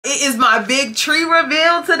It is my big tree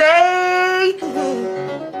reveal today.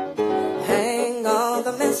 Hang on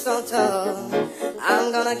the mistletoe,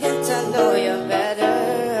 I'm gonna get to know you better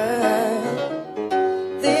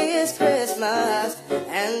this Christmas.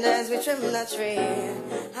 And as we trim the tree,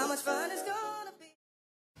 how much fun it's gonna be.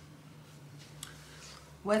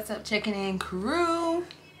 What's up, checking in crew?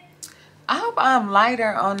 I hope I'm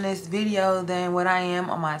lighter on this video than what I am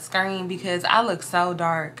on my screen because I look so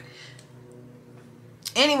dark.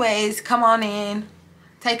 Anyways, come on in,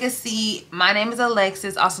 take a seat. My name is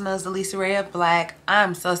Alexis, also known as the Lisa Ray of Black.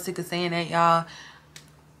 I'm so sick of saying that, y'all.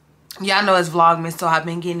 Y'all know it's Vlogmas, so I've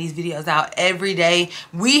been getting these videos out every day.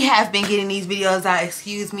 We have been getting these videos out,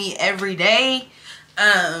 excuse me, every day.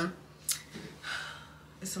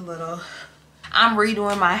 It's a little... I'm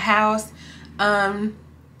redoing my house.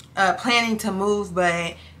 Planning to move,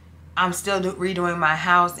 but I'm still redoing my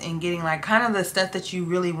house and getting like kind of the stuff that you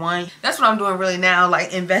really want. That's what I'm doing really now,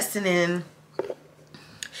 like investing in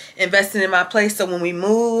my place, so when we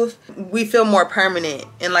move we feel more permanent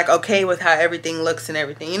and like okay with how everything looks and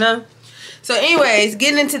everything, you know. So anyways,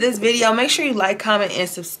 getting into this video, make sure you like, comment, and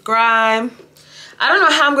subscribe. I don't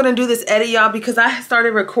know how I'm gonna do this edit, y'all, because I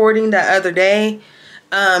started recording the other day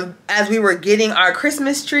as we were getting our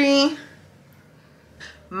Christmas tree.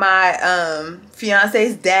 My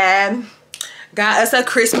fiance's dad got us a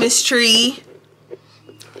Christmas tree.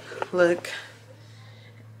 Look.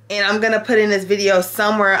 And I'm gonna put in this video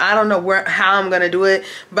somewhere. I don't know how I'm gonna do it,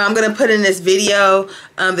 but I'm gonna put in this video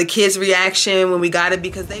the kids' reaction when we got it,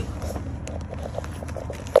 because they...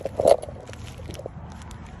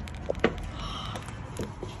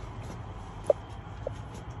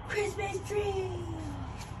 Christmas tree!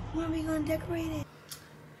 Where are we gonna decorate it?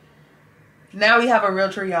 Now we have a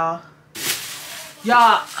real tree, y'all.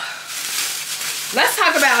 Y'all, let's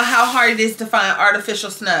talk about how hard it is to find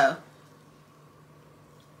artificial snow.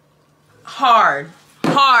 Hard,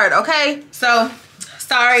 okay? So,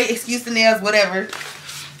 sorry, excuse the nails, whatever.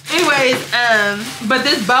 Anyways, but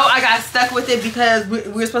this boat, I got stuck with it because we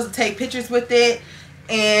were supposed to take pictures with it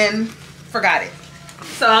and forgot it.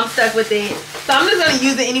 So I'm stuck with it. So I'm just gonna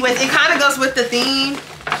use it anyways. It kind of goes with the theme.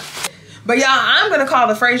 But y'all, I'm gonna call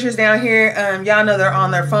the Fraziers down here. Y'all know they're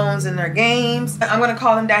on their phones and their games. I'm gonna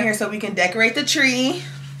call them down here so we can decorate the tree.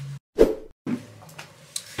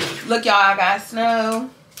 Look, y'all, I got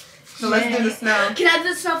snow. So let's do the snow. Can I do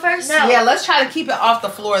the snow first? No. Yeah, let's try to keep it off the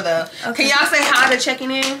floor though. Okay. Can y'all say hi to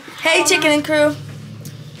checking in? Hey, chicken and crew.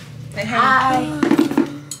 Say hi.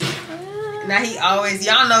 Now he always,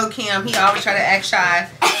 y'all know Kim, he always try to act shy.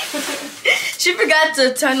 She forgot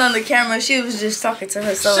to turn on the camera. She was just talking to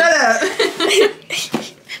herself. Shut up.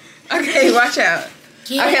 Okay, watch out.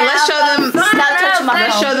 Okay, let's show them.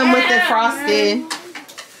 Let's show them with the frosted.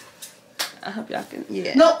 I hope y'all can.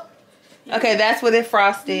 Yeah. Nope. Okay, that's with it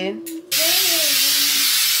frosted.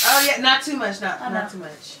 Oh yeah, not too much. Not too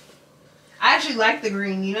much. I actually like the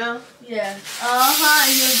green, you know. Yeah.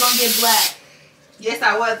 And you're gonna get black. Yes,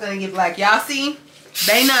 I was gonna get black. Y'all see?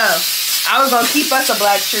 They know. I was gonna keep us a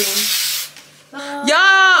black tree. Y'all,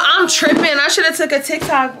 I'm tripping. I should have took a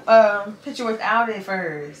TikTok picture without it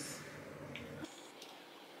first.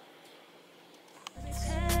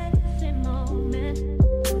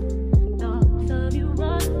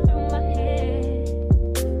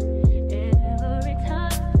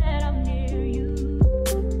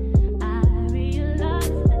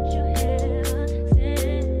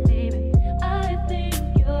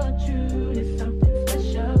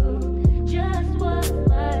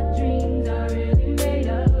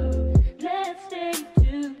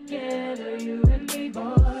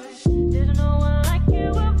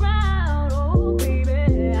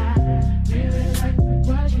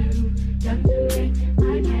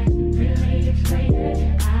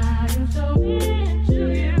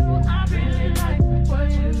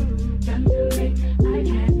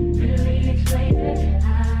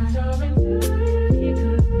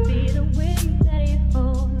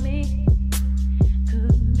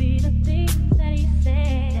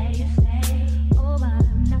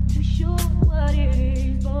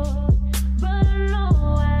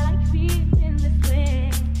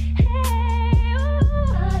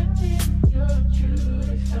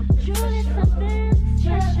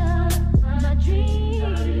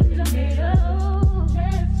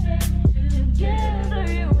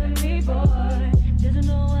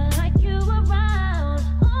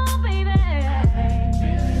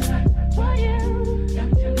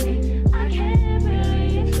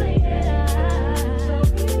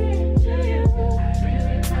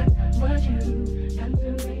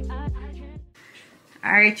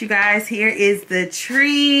 Alright, you guys, here is the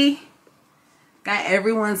tree. Got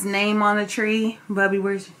everyone's name on the tree. Bubby,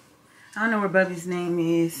 where's... I don't know where Bubby's name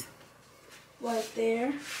is. Right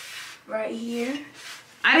there. Right here.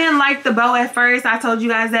 I didn't like the bow at first. I told you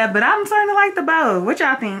guys that, but I'm starting to like the bow. What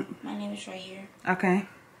y'all think? My name is right here. Okay.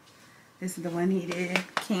 This is the one he did.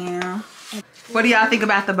 Cam. What do y'all think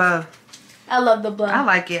about the bow? I love the bow. I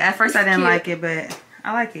like it. At first I didn't like it, but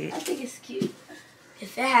I like it. I think it's cute.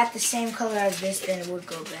 If it had the same color as this, then it would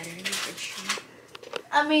go better.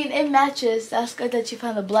 I mean, it matches. That's good that you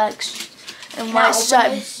found the black and white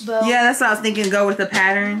striped bow. Yeah, that's what I was thinking. Go with the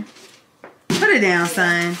pattern. Put it down,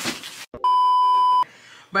 son.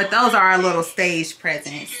 But those are our little stage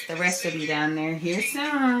presents. The rest will be down there here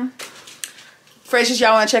soon. Frazier,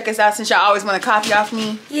 y'all want to check us out since y'all always want to copy off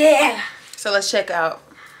me? Yeah. So let's check out.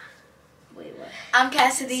 Wait, what? I'm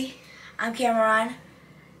Cassidy. I'm Cameron.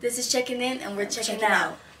 This is Checking In, and we're checking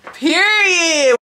out. Period.